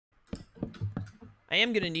I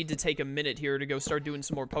am going to need to take a minute here to go start doing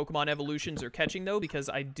some more Pokemon evolutions or catching, though, because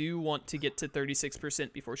I do want to get to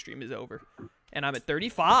 36% before stream is over. And I'm at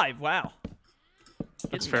 35. Wow.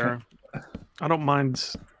 That's fair. I don't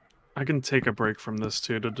mind. I can take a break from this,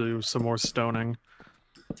 too, to do some more stoning.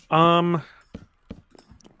 Yeah,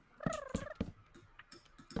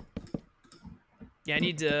 I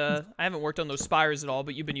need to... I haven't worked on those spires at all,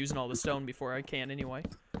 but you've been using all the stone before I can anyway.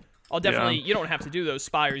 I'll definitely... Yeah. You don't have to do those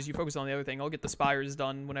spires. You focus on the other thing. I'll get the spires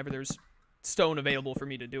done whenever there's stone available for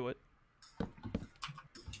me to do it.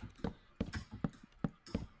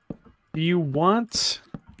 Do you want...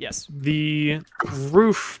 Yes. The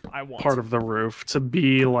roof part of the roof to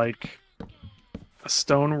be like a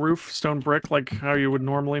stone roof, stone brick, like how you would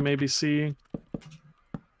normally maybe see?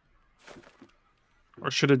 Or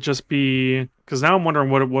should it just be... Because now I'm wondering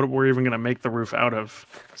what we're even going to make the roof out of.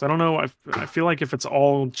 Because I don't know, I feel like if it's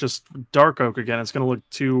all just dark oak again, it's going to look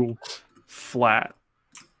too flat.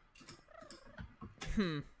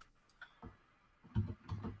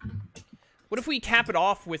 What if we cap it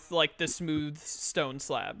off with, like, the smooth stone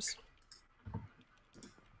slabs?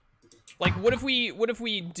 Like, what if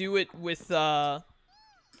we do it with, well,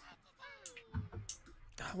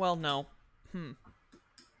 no.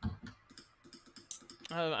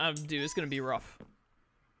 Dude, it's gonna be rough.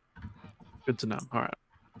 Good to know. Alright.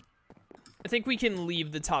 I think we can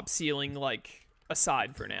leave the top ceiling, like,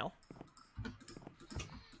 aside for now.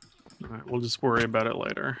 Alright, we'll just worry about it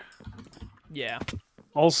later. Yeah.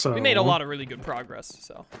 Also... We made a lot of really good progress,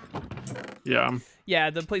 so... Yeah. Yeah,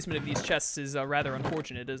 the placement of these chests is rather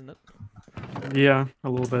unfortunate, isn't it? Yeah, a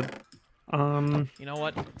little bit. You know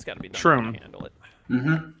what? It's gotta be done. Shroom. To handle it.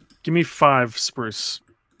 Give me 5 spruce.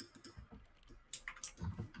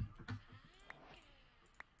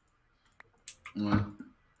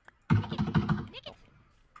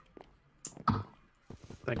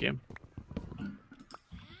 Thank you.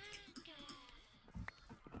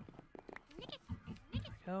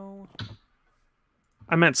 Go.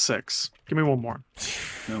 I meant 6. Give me 1 more.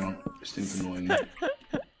 No, this thing's annoying.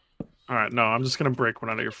 Alright, no, I'm just gonna break one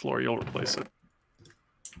out of your floor. You'll replace it.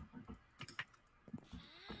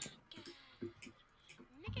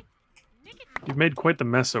 You've made quite the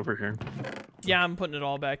mess over here. Yeah, I'm putting it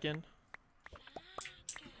all back in.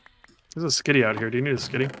 There's a skitty out here. Do you need a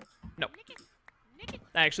skitty? No.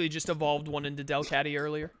 I actually just evolved one into Delcatty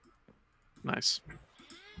earlier. Nice.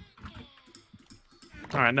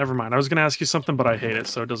 Alright, never mind. I was gonna ask you something, but I hate it,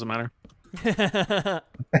 so it doesn't matter. I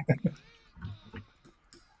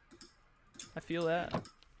feel that.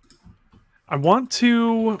 I want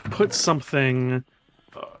to put something,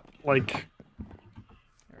 like...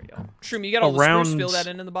 There we go. Shroom, you got all the spruce? Fill that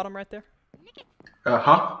in the bottom right there?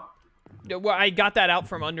 Huh? Yeah, well, I got that out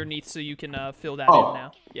from underneath so you can fill that in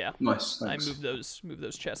now. Yeah. Nice, thanks. I moved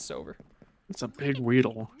those chests over. It's a big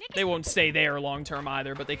Weedle. They won't stay there long term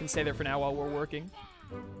either, but they can stay there for now while we're working.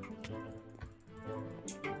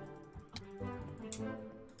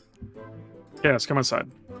 Yes, come inside.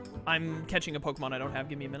 I'm catching a Pokemon I don't have.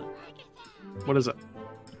 Give me a minute. What is it?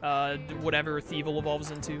 Whatever Thievel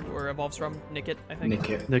evolves into, or evolves from. Nickit, I think.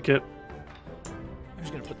 Nickit. I'm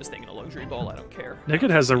just gonna put this thing in a luxury ball. I don't care. Nickit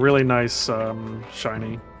has a really nice,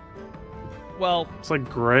 shiny. Well... It's like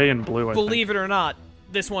gray and blue, I think. Believe it or not,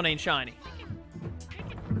 this one ain't shiny.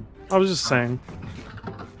 I was just saying.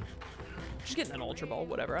 Just getting an Ultra Ball,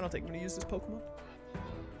 whatever. I don't think I'm gonna use this Pokemon.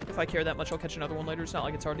 If I care that much, I'll catch another one later. It's not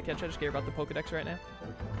like it's hard to catch. I just care about the Pokedex right now.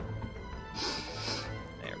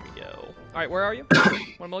 There we go. Alright, where are you?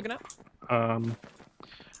 What am I looking at?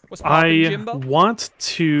 What's poppin', Jimbo? Want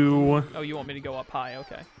to... Oh, you want me to go up high?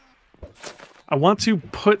 Okay. I want to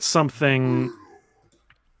put something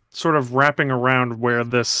sort of wrapping around where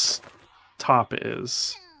this top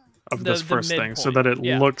is of this first thing, so that it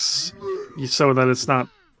looks... So that it's not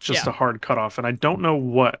just a hard cutoff, and I don't know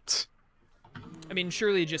what... I mean,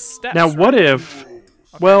 surely just steps. Now, what right? if... Okay.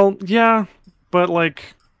 Well, yeah, but,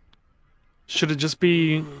 like... Should it just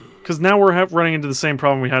be... Because now we're running into the same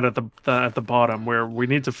problem we had at the bottom, where we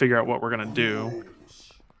need to figure out what we're going to do.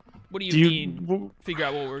 What do you mean, figure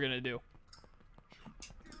out what we're going to do?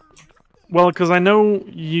 Well, because I know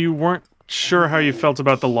you weren't sure how you felt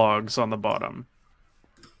about the logs on the bottom.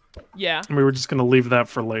 Yeah. And we were just going to leave that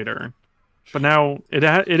for later. But now,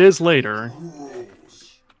 it is later.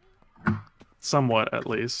 Somewhat, at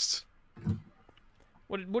least.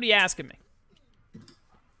 What are you asking me?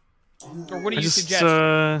 Or what are you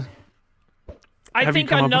suggesting? I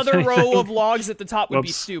think another row of logs at the top would be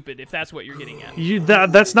stupid, if that's what you're getting at.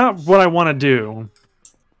 That's not what I want to do.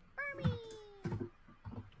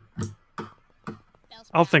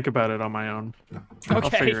 I'll think about it on my own. Okay. I'll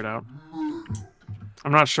figure it out.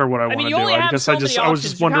 I'm not sure what I want to do. I guess so I was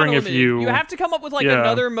just wondering if you have to come up with like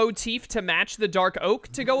another motif to match the dark oak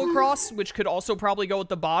to go across, which could also probably go at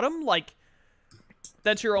the bottom. Like,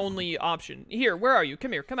 that's your only option. Here, where are you?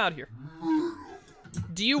 Come here. Come out here.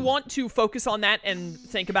 Do you want to focus on that and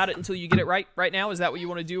think about it until you get it right now? Is that what you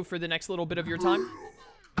want to do for the next little bit of your time?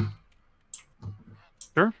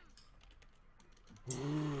 Sure.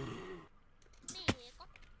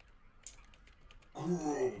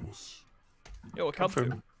 Yo, a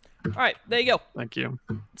Kubfu. All right, there you go. Thank you.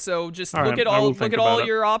 So just look at all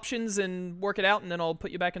your options and work it out, and then I'll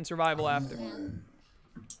put you back in survival after.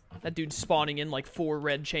 That dude's spawning in like 4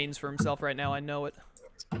 red chains for himself right now. I know it.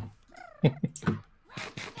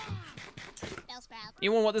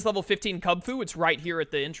 Anyone want this level 15 Kubfu? It's right here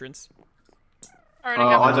at the entrance. I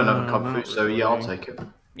don't have a Kubfu, so yeah, I'll take it.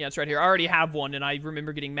 Yeah, it's right here. I already have one, and I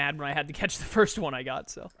remember getting mad when I had to catch the first one I got.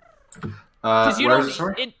 So, because you don't,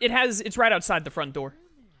 it's right outside the front door.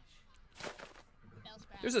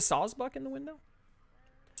 There's a Sawsbuck in the window.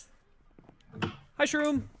 Hi,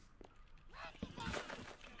 Shroom.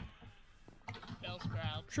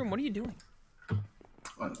 Shroom, what are you doing?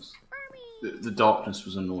 The darkness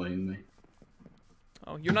was annoying me.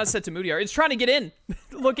 Oh, you're not set to moody, are you? It's trying to get in.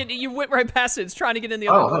 Look at you went right past it. It's trying to get in the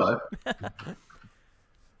other hello.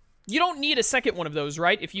 You don't need a second one of those,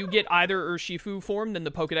 right? If you get either Urshifu form, then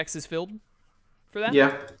the Pokedex is filled for that?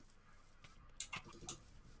 Yeah.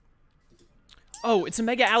 Oh, it's a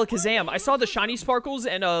Mega Alakazam. I saw the shiny sparkles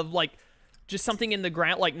and like just something in the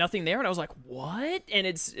ground, like nothing there, and I was like, what? And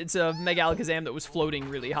it's a Mega Alakazam that was floating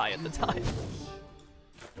really high at the time.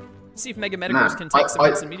 See if Mega Metagross can take some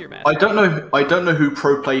hits in Meteor Mash. I don't know who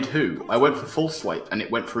pro played who. I went for Full Swipe and it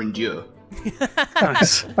went for Endure.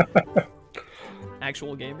 Nice.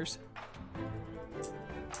 Actual gamers.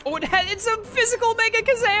 Oh, it's a physical Mega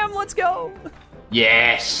Kazam. Let's go.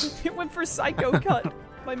 Yes. It went for Psycho Cut.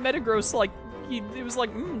 My Metagross, like, it was like,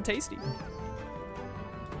 tasty.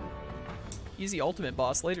 Easy ultimate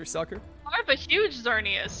boss later, sucker. I have a huge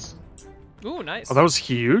Xerneas. Ooh, nice. Oh, that was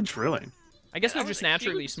huge, really. I guess they're just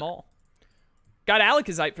naturally small. Got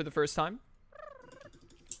Alakazite for the first time.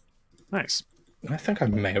 Nice. I think I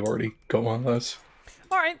may have already got one of those.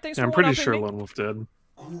 All right, thanks for I'm pretty one-upping sure me. Lone Wolf did.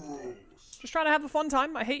 Just trying to have a fun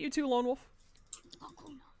time. I hate you too, Lone Wolf.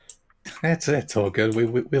 It's all good.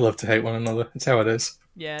 We love to hate one another. It's how it is.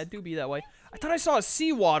 Yeah, it do be that way. I thought I saw a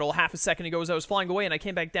Seawaddle half a second ago as I was flying away, and I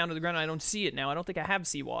came back down to the ground, and I don't see it now. I don't think I have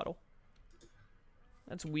Seawaddle.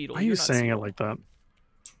 That's Weedle. Why are you saying it like that?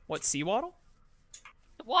 What, Seawaddle?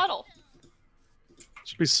 The Waddle.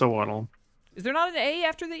 Should be Sewaddle. Is there not an A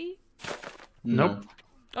after the E? Nope.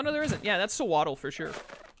 Oh, no, there isn't. Yeah, that's Sewaddle for sure.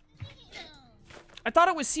 I thought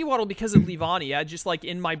it was Seawaddle because of Leavanny. I just, like,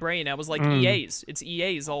 in my brain, I was like, EAs. It's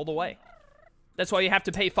EAs all the way. That's why you have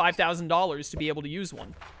to pay $5,000 to be able to use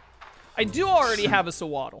one. I do already have a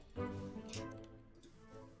Sewaddle.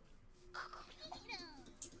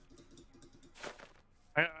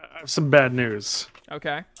 I have some bad news.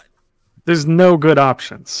 Okay. There's no good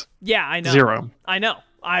options. Yeah, I know. 0. I know.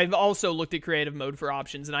 I've also looked at creative mode for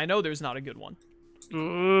options, and I know there's not a good one.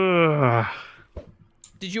 Ugh.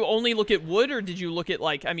 Did you only look at wood, or did you look at,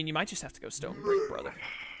 like, I mean, you might just have to go stone brick, brother.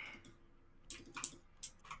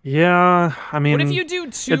 Yeah, I mean... What if you do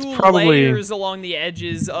 2 probably... layers along the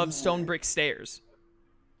edges of stone brick stairs?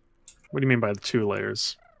 What do you mean by the 2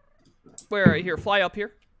 layers? Where? Here, fly up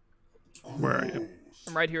here. Where are you?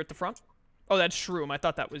 I'm right here at the front. Oh, that's Shroom. I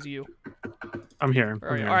thought that was you. I'm here. All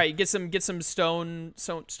right, get some stone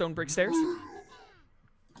brick stairs.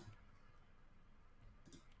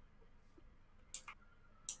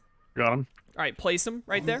 Got him. All right, place them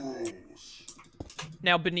right there.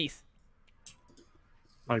 Now beneath.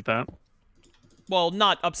 Like that? Well,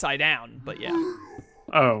 not upside down, but yeah.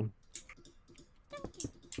 Oh.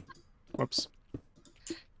 Whoops.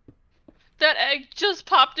 That egg just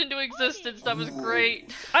popped into existence. That was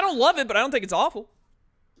great. I don't love it, but I don't think it's awful.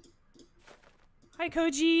 Hi,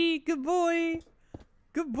 Koji. Good boy.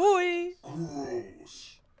 Good boy.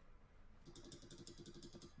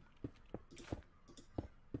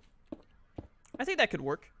 I think that could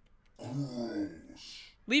work.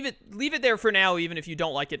 Leave it there for now, even if you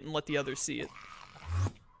don't like it, and let the others see it.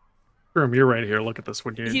 Shroom, you're right here. Look at this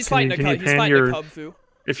one. He's fighting a Kubfu.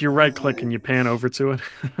 If you right-click and you pan over to it.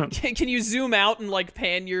 Can you zoom out and, like,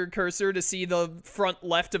 pan your cursor to see the front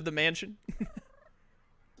left of the mansion?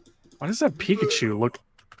 Why does that Pikachu look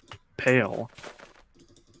pale?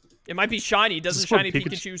 It might be shiny. Doesn't shiny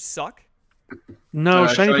Pikachu suck? No,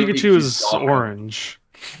 shiny Pikachu is orange.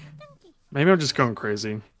 Maybe I'm just going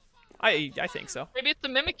crazy. I think so. Maybe it's the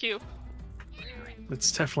Mimikyu.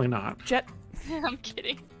 It's definitely not. Jet. I'm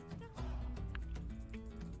kidding.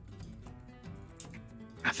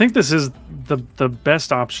 I think this is the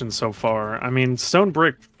best option so far. I mean, stone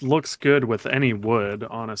brick looks good with any wood,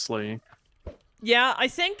 honestly. Yeah, I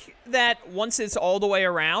think that once it's all the way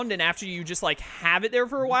around and after you just, like, have it there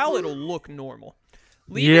for a while, it'll look normal.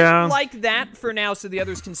 Leave it like that for now so the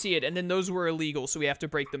others can see it, and then those were illegal, so we have to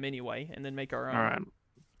break them anyway, and then make our own. Alright.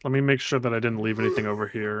 Let me make sure that I didn't leave anything over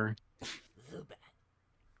here.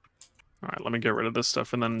 Alright, let me get rid of this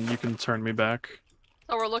stuff, and then you can turn me back.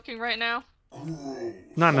 So we're looking right now?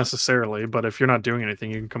 Not necessarily, but if you're not doing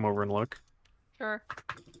anything, you can come over and look. Sure.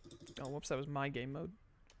 Oh, whoops, that was my game mode.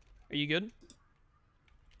 Are you good?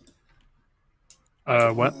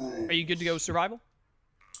 What? Are you good to go survival?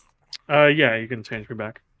 Yeah, you can change me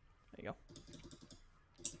back. There you go.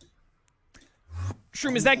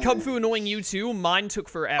 Shroom, is that Kubfu annoying you too? Mine took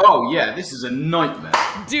forever. Oh yeah, this is a nightmare.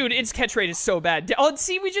 Dude, its catch rate is so bad. Oh,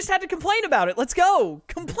 see, we just had to complain about it. Let's go.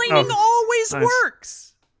 Complaining always works.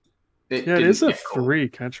 It is a 3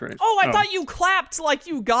 catch rate. Oh, I thought you clapped like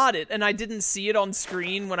you got it, and I didn't see it on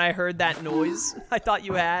screen when I heard that noise. I thought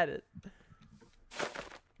you had it.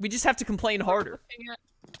 We just have to complain harder.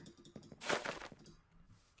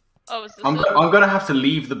 Oh, is this I'm gonna have to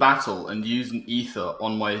leave the battle and use an ether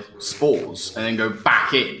on my spores and then go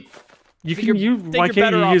back in. Why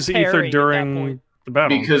can't you use ether during the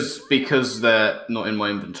battle? Because they're not in my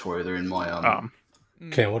inventory. They're in my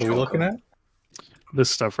Okay, what are we looking at? This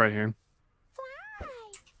stuff right here.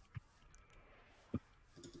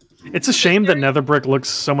 It's a shame that nether brick looks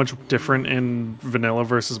so much different in vanilla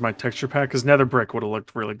versus my texture pack, because nether brick would have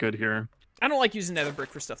looked really good here. I don't like using nether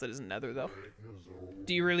brick for stuff that isn't nether, though.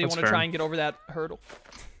 Do you really want to try and get over that hurdle?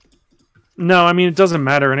 No, I mean, it doesn't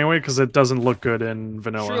matter anyway, because it doesn't look good in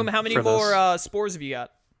vanilla. Shroom, how many more spores have you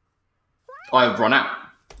got? I've run out.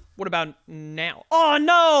 What about now? Oh,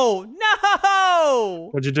 no! No!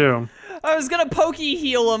 What'd you do? I was gonna pokey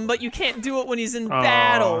heal him, but you can't do it when he's in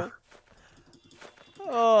battle.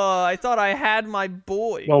 Oh, I thought I had my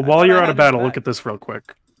boy. Well, while you're out of battle, look at this real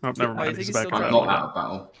quick. Oh, never mind. He's back. I'm not out of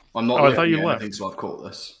battle. I'm not. I thought you left. Anything, so I've caught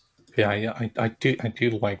this. Yeah, I do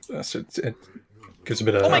like this. It gives a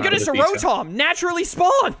bit of. Oh my goodness, a Rotom naturally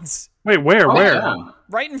spawns. Wait, where? Where? Yeah.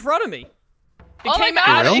 Right in front of me.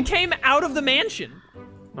 It came out of the mansion.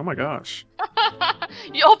 Oh my gosh.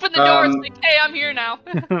 You open the door and say, hey, I'm here now.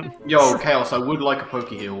 Yo, Chaos, I would like a Poke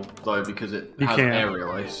Heal, though, because it has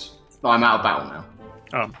aerial ice. No, I'm out of battle now.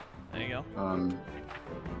 Oh. There you go. I'm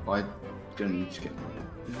gonna need to get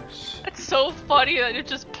this. It's so funny that it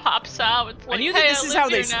just pops out. It's like, I knew that this is how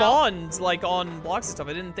they spawned, like on blocks and stuff.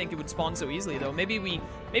 I didn't think it would spawn so easily, though. Maybe we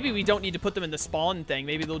don't need to put them in the spawn thing.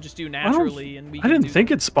 Maybe they'll just do naturally, and we. I didn't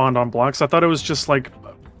think it spawned on blocks. I thought it was just like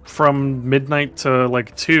from midnight to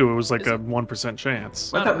like 2. It was like a 1%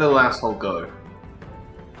 chance. Let that little asshole go.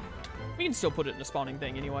 We can still put it in a spawning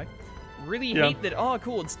thing anyway. Really hate that. Oh,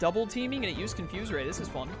 cool! It's double teaming and it used Confuse Ray. This is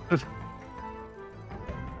fun.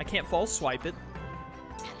 I can't false swipe it.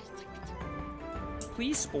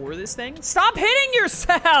 Please spore this thing. Stop hitting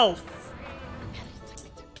yourself!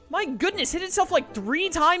 My goodness, hit itself like 3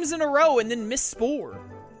 times in a row and then miss spore.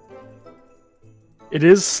 It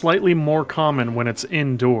is slightly more common when it's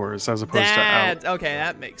indoors as opposed to out. Okay,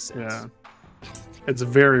 that makes sense. Yeah. It's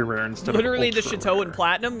very rare instead Literally of the Chateau and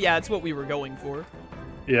Platinum? Yeah, that's what we were going for.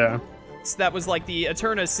 Yeah. So that was like the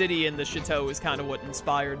Eterna City and the Chateau is kind of what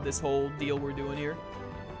inspired this whole deal we're doing here.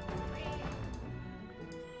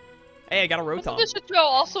 Hey, I got a Rotom. Wasn't the Chateau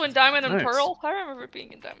also in Diamond and Pearl? I remember it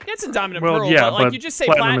being in Diamond. Yeah, it's in Diamond and Pearl, yeah, but like you just say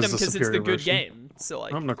Platinum because it's the good game. So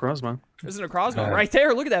like, Necrozma. There's a Necrozma right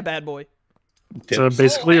there. Look at that bad boy. It's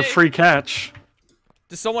basically a free catch.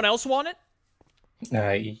 Does someone else want it?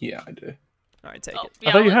 Yeah, I do. All right, take it. Yeah,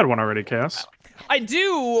 I thought you had one already, Chaos. I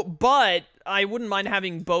do, but I wouldn't mind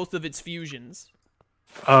having both of its fusions.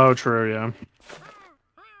 Oh, true, yeah.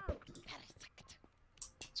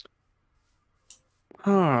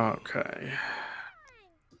 Okay.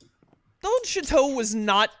 The old Chateau was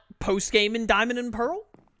not post-game in Diamond and Pearl?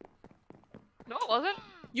 No, it wasn't.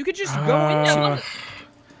 You could just go into it.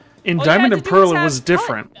 In Diamond and Pearl, it was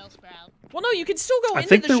different. Well, no, you could still go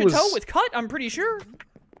into the Chateau with Cut, I'm pretty sure.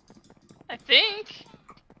 I think.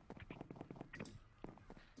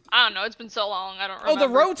 I don't know, it's been so long, I don't remember. Oh,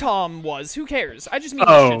 the Rotom was. Who cares? I just mean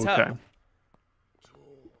the Chateau. Okay.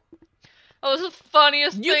 Oh, this is the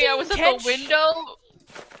funniest thing. I was at the window.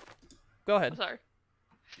 Go ahead. Sorry.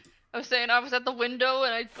 I was saying I was at the window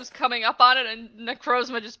and I was coming up on it and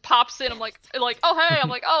Necrozma just pops in. I'm like, oh, hey. I'm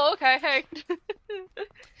like, oh, okay, hey.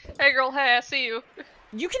 Hey, girl, hey, I see you.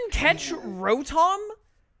 You can catch Rotom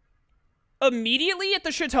immediately at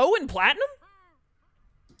the Chateau in Platinum?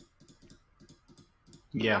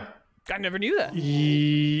 Yeah. I never knew that.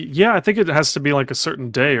 Yeah, I think it has to be like a certain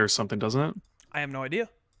day or something, doesn't it? I have no idea.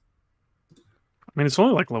 I mean, it's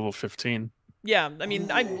only like level 15. Yeah, I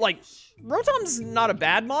mean, I like Rotom's not a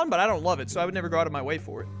bad mon, but I don't love it, so I would never go out of my way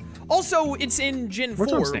for it. Also, it's in Gen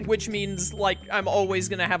 4, which means like I'm always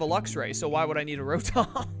gonna have a Luxray, so why would I need a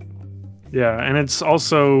Rotom? Yeah, and it's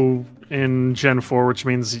also in Gen 4, which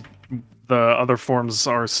means the other forms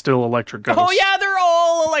are still electric ghosts. Oh yeah, they're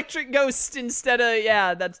all electric ghosts instead of,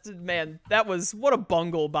 yeah, that's, man, that was, what a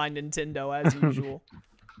bungle by Nintendo, as usual.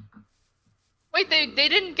 Wait, they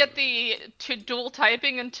didn't get the dual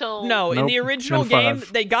typing until... No, in the original game,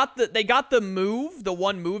 they got the move, the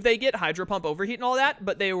one move they get, Hydro Pump, Overheat, and all that,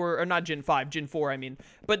 but they were, or not Gen 5, Gen 4, I mean,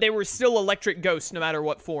 but they were still electric ghosts no matter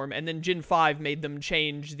what form, and then Gen 5 made them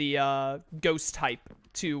change the ghost type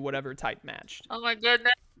to whatever type matched. Oh my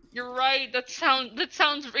goodness. You're right. That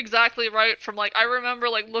sounds exactly right. From like, I remember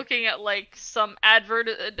like looking at like some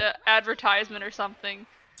advertisement or something,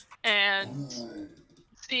 and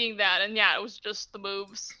seeing that, and yeah, it was just the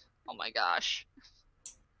moves. Oh my gosh,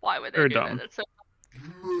 why would they do that? That's so...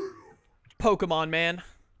 Pokemon, man,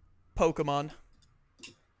 Pokemon.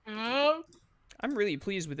 I'm really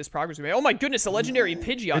pleased with this progress we made. Oh my goodness, a legendary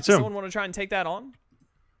Pidgeot. Does someone want to try and take that on?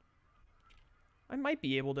 I might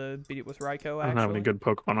be able to beat it with Raikou, actually. I don't have any good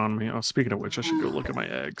Pokemon on me. Oh, speaking of which, I should go look at my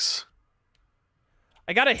eggs.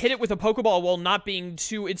 I gotta hit it with a Pokeball while not being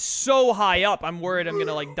too... It's so high up, I'm worried I'm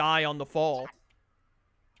gonna, like, die on the fall.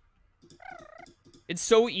 It's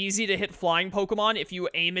so easy to hit flying Pokemon if you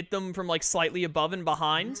aim at them from, like, slightly above and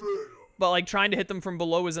behind. But, like, trying to hit them from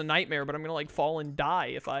below is a nightmare, but I'm gonna, like, fall and die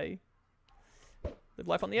if I live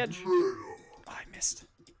life on the edge. Oh, I missed.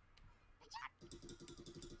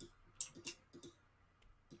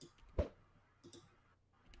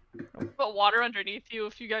 Put water underneath you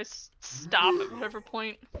if you guys stop at whatever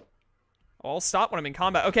point. I'll stop when I'm in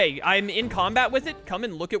combat. Okay, I'm in combat with it. Come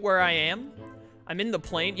and look at where I am. I'm in the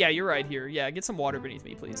plane. Yeah, you're right here. Yeah, get some water beneath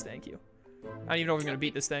me, please. Thank you. I don't even know if I'm going to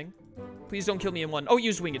beat this thing. Please don't kill me in one. Oh,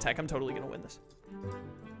 use Wing Attack. I'm totally going to win this.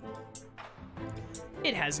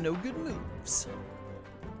 It has no good moves.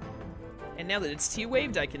 And now that it's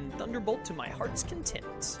T-Waved, I can Thunderbolt to my heart's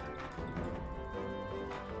content.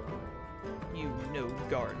 You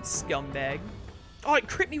no-guard scumbag. Oh, it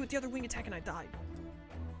crit me with the other Wing Attack and I died.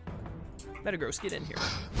 Metagross, get in here.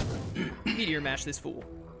 Meteor Mash this fool.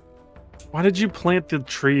 Why did you plant the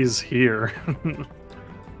trees here?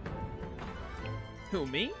 Who,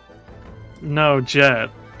 me? No, Jet.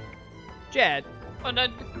 Jet. Oh, no.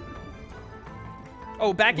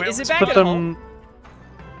 Oh, back. Is it back at home?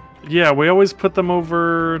 Yeah, we always put them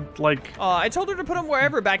over, like... I told her to put them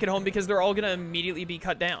wherever back at home because they're all going to immediately be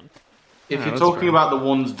cut down. If you're talking about the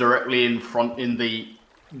ones directly in front,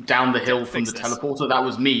 down the hill from the teleporter, that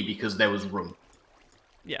was me because there was room.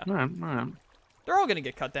 Yeah. All right. They're all gonna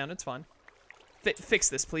get cut down. It's fine. Fix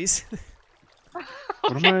this, please.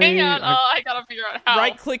 Okay, hang on. I gotta figure out how.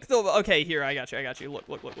 Right-click the... Okay, here, I got you.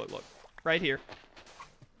 Look. Right here.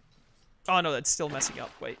 Oh, no, that's still messing up.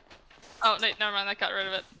 Wait. Oh, no, never mind. That got rid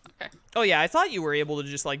of it. Okay. Oh, yeah, I thought you were able to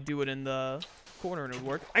just, like, do it in the corner and it would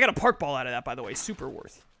work. I got a Park Ball out of that, by the way. Super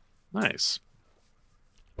worth. Nice.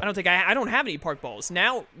 I don't have any Park Balls.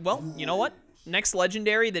 Now, well, you know what? Next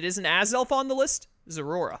legendary that isn't Azelf on the list is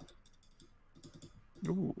Aurora.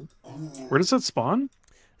 Ooh. Where does that spawn?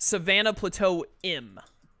 Savannah Plateau M.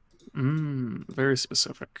 Very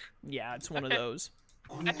specific. Yeah, it's one of those.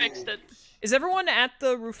 I fixed it. Is everyone at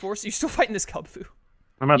the roof force? Are you still fighting this Kubfu?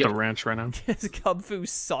 I'm at the ranch right now. This Kubfu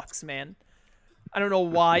sucks, man. I don't know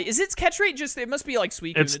why. Is its catch rate just... It must be like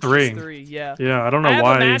Suicune. It's 3. Just 3, yeah. Yeah, I don't know why.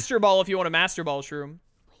 I have a Master Ball if you want a Master Ball, Shroom.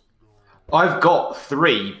 I've got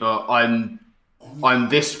 3, but I'm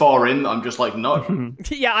this far in, I'm just like, no.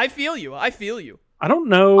 Yeah, I feel you. I don't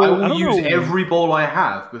know. I will use every ball I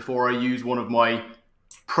have before I use one of my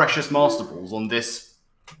precious Master Balls on this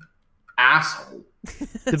asshole.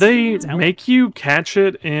 Did they make you catch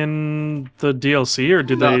it in the DLC, or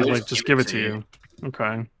did they like just give it to you?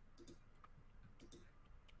 Okay.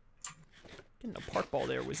 Getting a Park Ball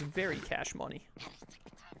there was very cash money.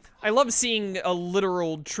 I love seeing a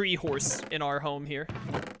literal tree horse in our home here.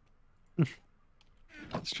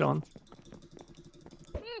 It's chilling.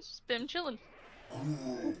 It's just been chilling.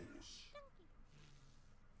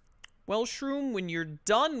 Well, Shroom, when you're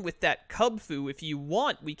done with that Kubfu, if you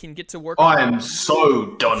want, we can get to work I am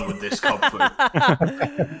so done with this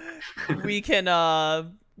Kubfu. we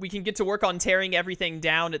can get to work on tearing everything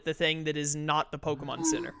down at the thing that is not the Pokemon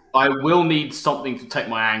Center. I will need something to take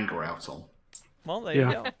my anger out on. Well, there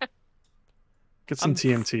you go. Get some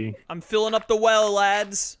TNT. I'm filling up the well,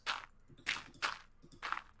 lads.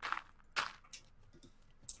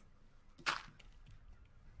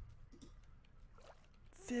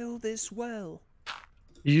 fill this well.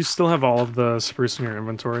 You still have all of the spruce in your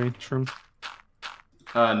inventory, Shroom?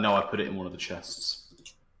 No, I put it in one of the chests.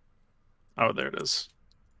 Oh, there it is.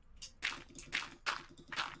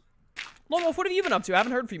 Lone Wolf, what have you been up to? I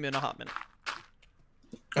haven't heard from you in a hot minute.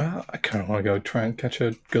 I kind of want to go try and catch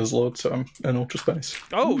a Guzzlord, so I'm in Ultra Space.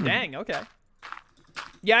 Oh, dang, okay.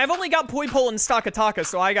 Yeah, I've only got Poipole and Stakataka,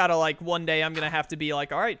 so I gotta, like, one day I'm gonna have to be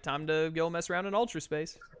like, alright, time to go mess around in Ultra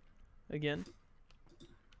Space. Again.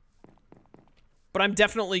 But I'm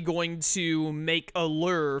definitely going to make a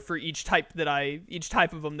lure for each type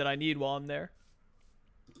of them that I need while I'm there.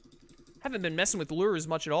 Haven't been messing with lures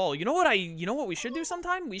much at all. You know what we should do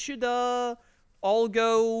sometime? We should, all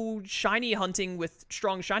go shiny hunting with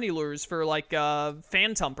strong shiny lures for, like,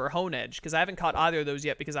 Phantump or Hone Edge, because I haven't caught either of those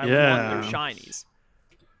yet because I want their shinies.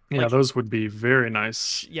 Yeah, like, those would be very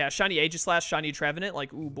nice. Yeah, shiny Aegislash, shiny Trevenant,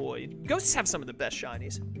 like, ooh boy. Ghosts have some of the best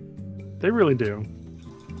shinies. They really do.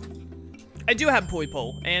 I do have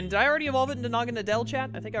Poipole, and did I already evolve it into Naganadel, chat?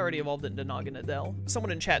 I think I already evolved it into Naganadel.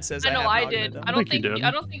 Someone in chat says I know have I did. Naganadel.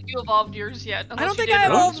 I don't think you evolved yours yet. I don't think I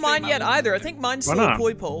evolved mine yet either. I think mine's still a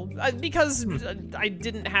Poipole. Because I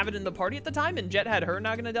didn't have it in the party at the time, and Jet had her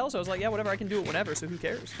Naganadel, so I was like, yeah, whatever, I can do it whenever, so who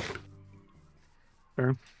cares?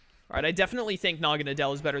 Fair. Alright, I definitely think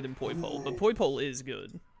Naganadel is better than Poipole, but Poipole is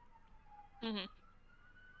good. Mm-hmm.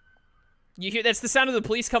 You hear, that's the sound of the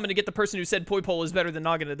police coming to get the person who said Poipole is better than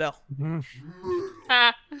Naganadel.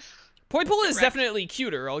 Poipole is definitely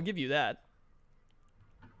cuter, I'll give you that.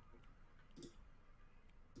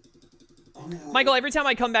 Michael, every time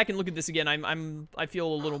I come back and look at this again, I feel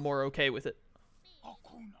a little more okay with it.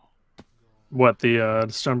 What, the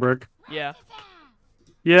stone brick? Yeah.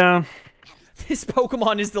 Yeah. This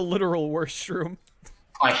Pokemon is the literal worst, Shroom.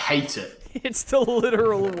 I hate it. It's the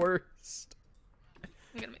literal worst.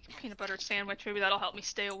 I'm gonna make a peanut butter sandwich. Maybe that'll help me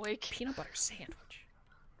stay awake. Peanut butter sandwich?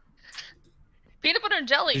 Peanut butter and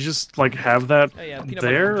jelly. You just, like, have that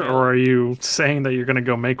there, or are you saying that you're gonna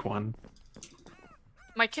go make one?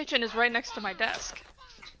 My kitchen is right next to my desk.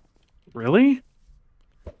 Really?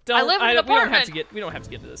 I live in an apartment. We don't have to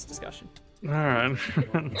get into this discussion. All right.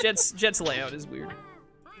 Jet's layout is weird.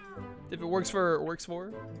 If it works for her, it works for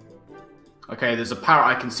her. Okay, there's a power.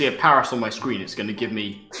 I can see a Paris on my screen. It's going to give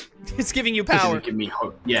me. It's giving you power. It's going to give me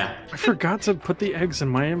hope. Yeah. I forgot to put the eggs in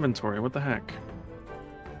my inventory. What the heck?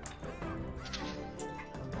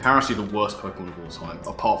 Paris are the worst Pokemon of all time,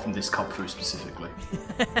 apart from this Kubfu specifically.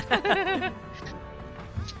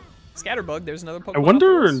 Scatterbug. There's another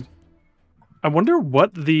Pokemon. I wonder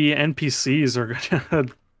what the NPCs are gonna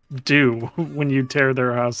do when you tear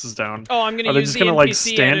their houses down. Oh, I'm gonna use the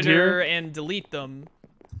NPC editor and delete them,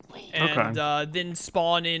 and then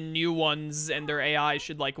spawn in new ones, and their AI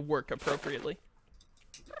should like work appropriately.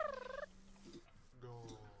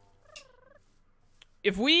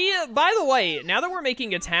 If we, by the way, now that we're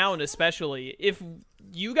making a town, especially, if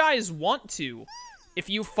you guys want to, if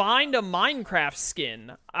you find a Minecraft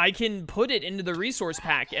skin, I can put it into the resource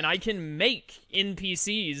pack, and I can make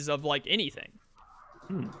NPCs of like anything.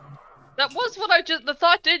 That was what the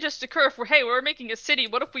thought did just occur for, hey, we're making a city,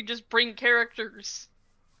 what if we just bring characters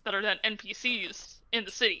that are then NPCs in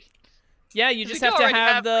the city? Yeah, you just have to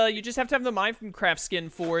have the Minecraft skin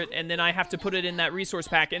for it, and then I have to put it in that resource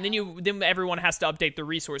pack, and then everyone has to update the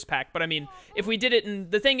resource pack. But I mean, if we did it,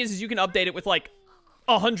 and the thing is you can update it with like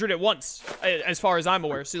 100 at once, as far as I'm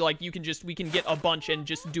aware. So like we can get a bunch and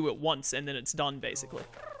just do it once, and then it's done basically.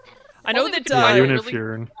 I know that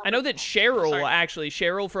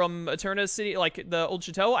Cheryl from Eterna City, like the Old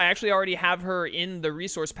Chateau, I actually already have her in the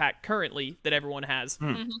resource pack currently that everyone has,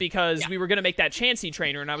 because we were gonna make that Chansey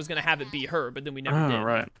trainer, and I was gonna have it be her, but then we never did.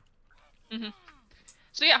 Right.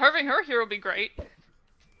 So yeah, having her here would be great.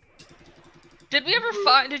 Did you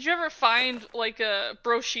ever find like a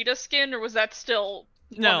Broshita skin, or was that still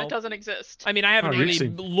one that doesn't exist? I mean, I haven't really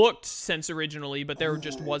looked since originally, but there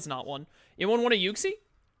just was not one. Anyone want a Yuxi?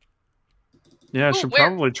 Yeah, I should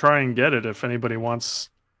probably try and get it if anybody wants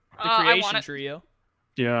the creation trio.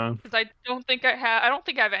 Yeah. Because I don't think I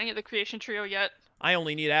have any of the creation trio yet. I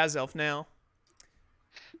only need Azelf now.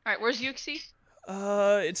 Alright, where's Yuxi?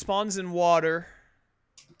 It spawns in water.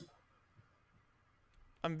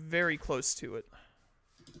 I'm very close to it.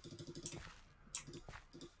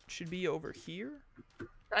 Should be over here. Did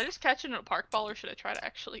I just catch it in a park ball, or should I try to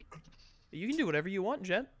actually... You can do whatever you want,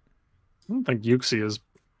 Jet. I don't think Yuxi is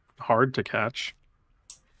hard to catch.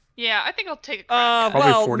 Yeah, I think I'll take a crack.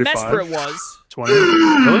 Well, 45. Mesprit was. 20.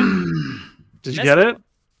 Really? Did you get it?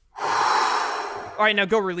 Alright, now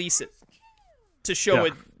go release it. To show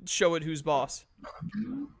it who's boss.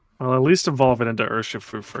 Well, at least evolve it into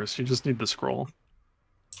Urshifu first. You just need the scroll.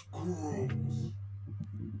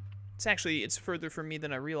 It's further from me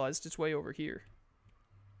than I realized. It's way over here.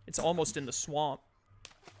 It's almost in the swamp.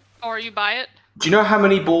 Or you buy it? Do you know how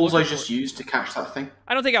many balls I just used to catch that thing?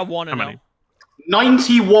 I don't think I want to know.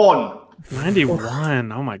 91!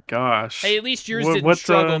 91. Oh my gosh. Hey, at least yours didn't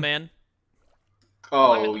struggle, man.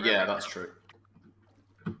 Oh, yeah, that's true.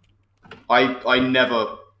 I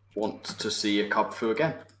never want to see a Kubfu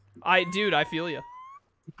again. Dude, I feel you.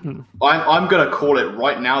 I'm gonna call it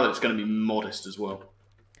right now that it's gonna be modest as well.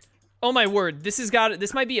 Oh my word, this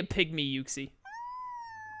might be a pygmy Yuxi.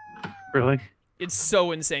 Really? It's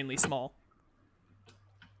so insanely small.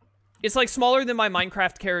 It's like smaller than my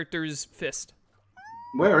Minecraft character's fist.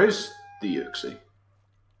 Where is the Yuxi?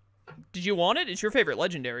 Did you want it? It's your favorite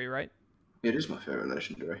legendary, right? It is my favorite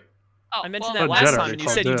legendary. Oh, I mentioned that last time, and you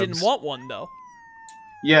said you didn't want one, though.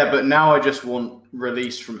 Yeah, but now I just want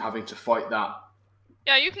release from having to fight that.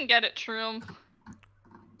 Yeah, you can get it, Shroom.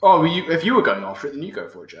 Oh, if you were going after it, then you go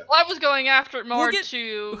for it, Jet. Well, I was going after it more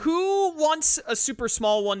to... Who wants a super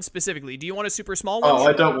small one specifically? Do you want a super small one? Oh,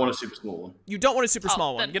 I don't want a super small one. You don't want a super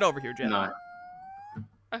small one. Get over here, Jet. No.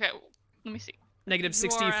 Okay, let me see. Negative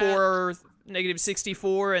 64, negative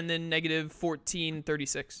 64, and then negative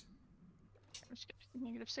 1436.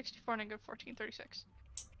 Negative 64, negative 1436.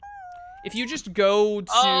 If you just go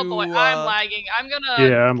to... Oh boy, I'm lagging. I'm gonna...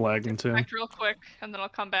 Yeah, I'm lagging too. Connect real quick, and then I'll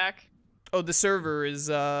come back. Oh, the server is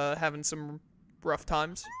having some rough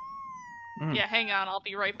times. Yeah, hang on. I'll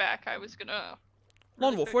be right back. I was gonna...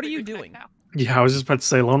 Lone Wolf, what are you doing? Now. Yeah, I was just about to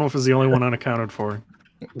say, Lone Wolf is the only one unaccounted for.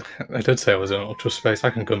 I did say I was in Ultra Space.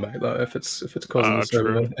 I can come back though if it's causing the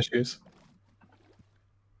server issues.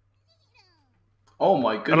 Oh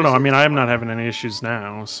my goodness. I don't know. I mean, I am not having any issues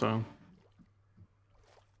now, so.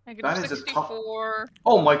 Negative 64.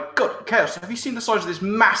 Oh my god, Chaos! Have you seen the size of this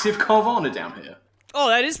massive Carvana down here? Oh,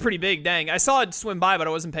 that is pretty big. Dang, I saw it swim by, but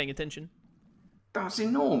I wasn't paying attention. That's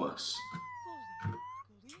enormous.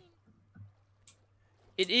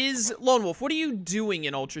 It is Lone Wolf. What are you doing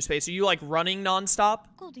in Ultra Space? Are you like running nonstop?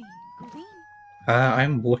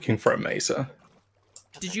 I'm looking for a mesa.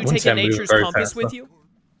 Did you take a nature's compass with you?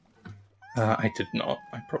 I did not.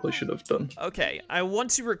 I probably should have done. Okay, I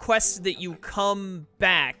want to request that you come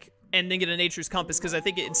back and then get a nature's compass because I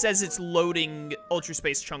think it says it's loading Ultra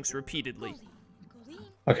Space chunks repeatedly.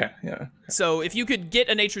 Okay, yeah. So if you could get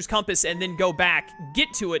a nature's compass and then go back,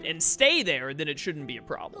 get to it, and stay there, then it shouldn't be a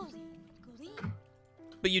problem.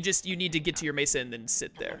 But you need to get to your mesa and then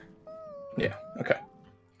sit there. Yeah, okay.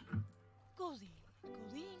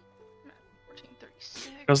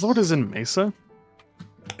 Guzzlord is in Mesa?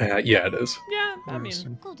 Yeah, it is. Yeah, I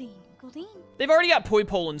mean... They've already got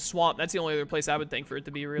Poipole and Swamp. That's the only other place I would think for it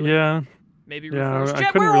to be, really. Yeah. Maybe Reforged. Jet,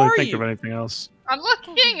 I couldn't where really are think you? of anything else. I'm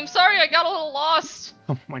looking! I'm sorry, I got a little lost.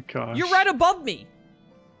 Oh my gosh. You're right above me.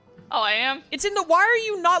 Oh, I am? It's in the... Why are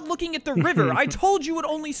you not looking at the river? I told you it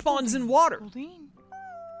only spawns in water.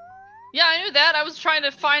 Yeah, I knew that. I was trying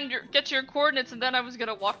to get to your coordinates, and then I was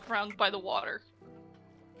gonna walk around by the water.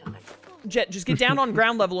 Jet, just get down on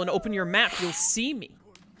ground level and open your map. You'll see me.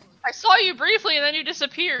 I saw you briefly, and then you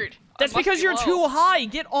disappeared. That's because you're too high.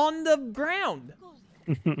 Get on the ground.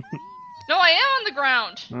 No, I am on the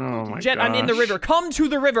ground. Oh my Jet, gosh. I'm in the river. Come to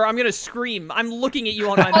the river. I'm gonna scream. I'm looking at you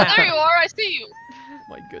on my map. Oh, there you are. I see you.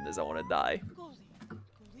 My goodness, I want to die.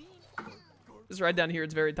 This right down here,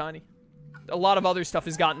 it's very tiny. A lot of other stuff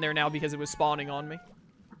has gotten there now because it was spawning on me.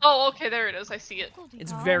 Oh, okay, there it is. I see it.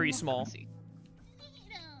 It's very small. Okay.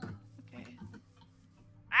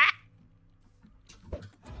 Ah!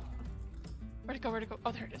 Where'd it go? Where'd it go?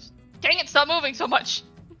 Oh, there it is. Dang it, stop moving so much!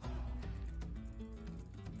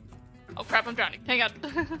 Oh crap, I'm drowning. Hang on.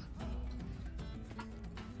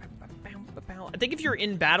 I think if you're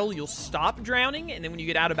in battle, you'll stop drowning, and then when you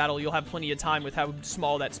get out of battle, you'll have plenty of time with how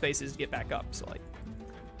small that space is to get back up. So, like...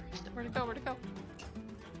 Where'd it go? Where'd it go?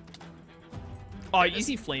 Oh,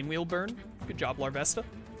 easy flame wheel burn. Good job, Larvesta.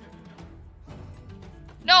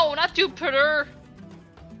 No, not Jupiter!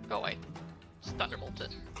 Go away. Just thunderbolt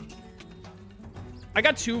it. I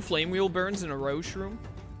got 2 flame wheel burns in a row, Shroom.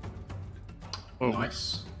 Oh,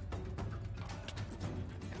 nice.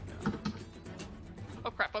 Oh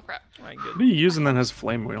crap, oh crap. Alright, good. What are you using that has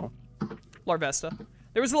flame wheel? Larvesta.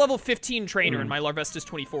 There was a level 15 trainer, and my Larvesta's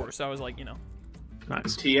 24, so I was like, you know.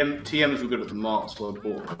 Nice. TMs were good at the marts, so I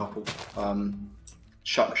bought a couple.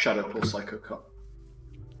 Shadow Claw Psycho Cut.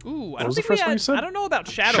 Ooh, I What was don't the think we first one you had. said? I don't know about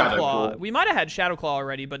Shadow Shadow Claw. Claw. We might have had Shadow Claw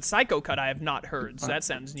already, but Psycho Cut I have not heard, so that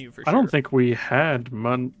sounds new for sure. I don't think we had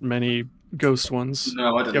many ghost ones.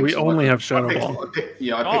 No, I don't. Yeah, think we so. only have I Shadow picked, Claw. I picked it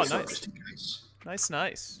nice. up just in case. Nice,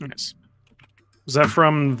 nice. Nice. Was that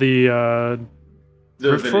from the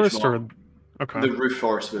The Rift village Forest mart. or? Okay. The Roof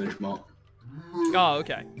Forest Village Mart. Oh,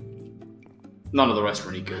 okay. None of the rest are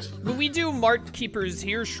any good. When we do Mart Keepers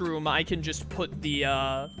here, Shroom, I can just put the,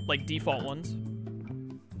 like, default ones.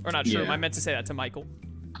 Or not Shroom, I meant to say that to Michael.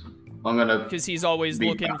 I'm gonna... Because he's always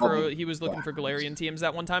looking for, he was looking for Galarian TMs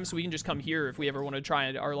that one time, so we can just come here if we ever want to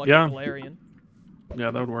try our luck at Galarian. Yeah,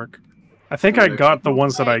 that would work. I think I got the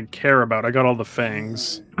ones that I care about. I got all the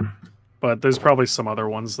fangs. But there's probably some other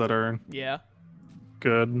ones that are... Yeah.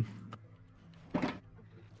 Good.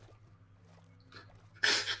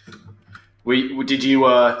 Did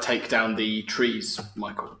you take down the trees,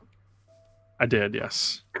 Michael? I did,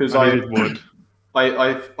 yes. Because I needed wood.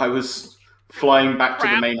 I was flying back to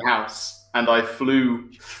the main house, and I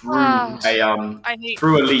flew through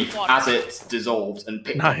through a leaf as it dissolved and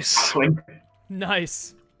picked up something.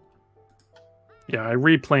 Nice. Yeah, I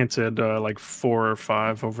replanted like 4 or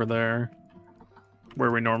 5 over there,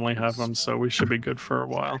 where we normally have them, so we should be good for a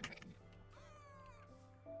while.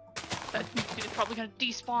 That dude's probably gonna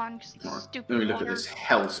despawn. Stupid. Let me look at this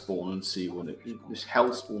hellspawn and see what this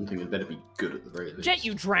hellspawn thing had better be good at the very least. Jet,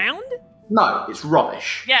 you drowned? No, it's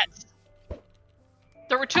rubbish. Yes.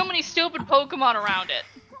 There were too many stupid Pokemon around it.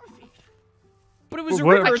 But it was a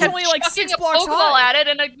river. It's only like 6 blocks high. At it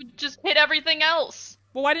and it just hit everything else.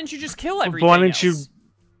 Well, why didn't you just kill everything Why didn't you?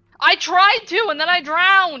 I tried to, and then I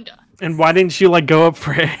drowned. And why didn't you like go up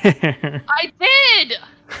for air? I did.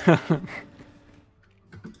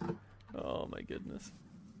 Oh my goodness.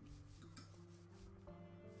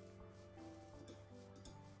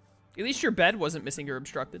 At least your bed wasn't missing or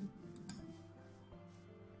obstructed.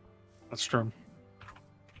 That's true.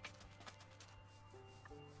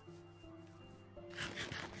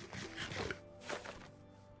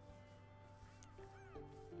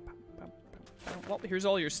 Well, here's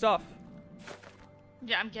all your stuff.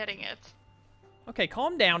 Yeah, I'm getting it. Okay,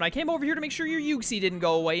 calm down. I came over here to make sure your Yuxi didn't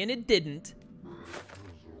go away, and it didn't.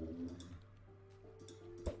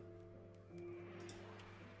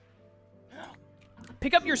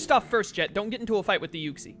 Pick up your stuff first, Jet. Don't get into a fight with the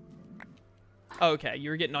Yuxi. Okay, you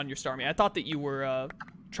were getting on your Starmie. I thought that you were,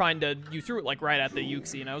 trying to... You threw it, like, right at the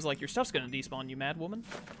Yuxi, and I was like, your stuff's gonna despawn, you mad woman.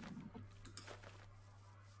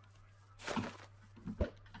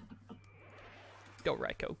 Go,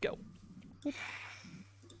 Raikou, go.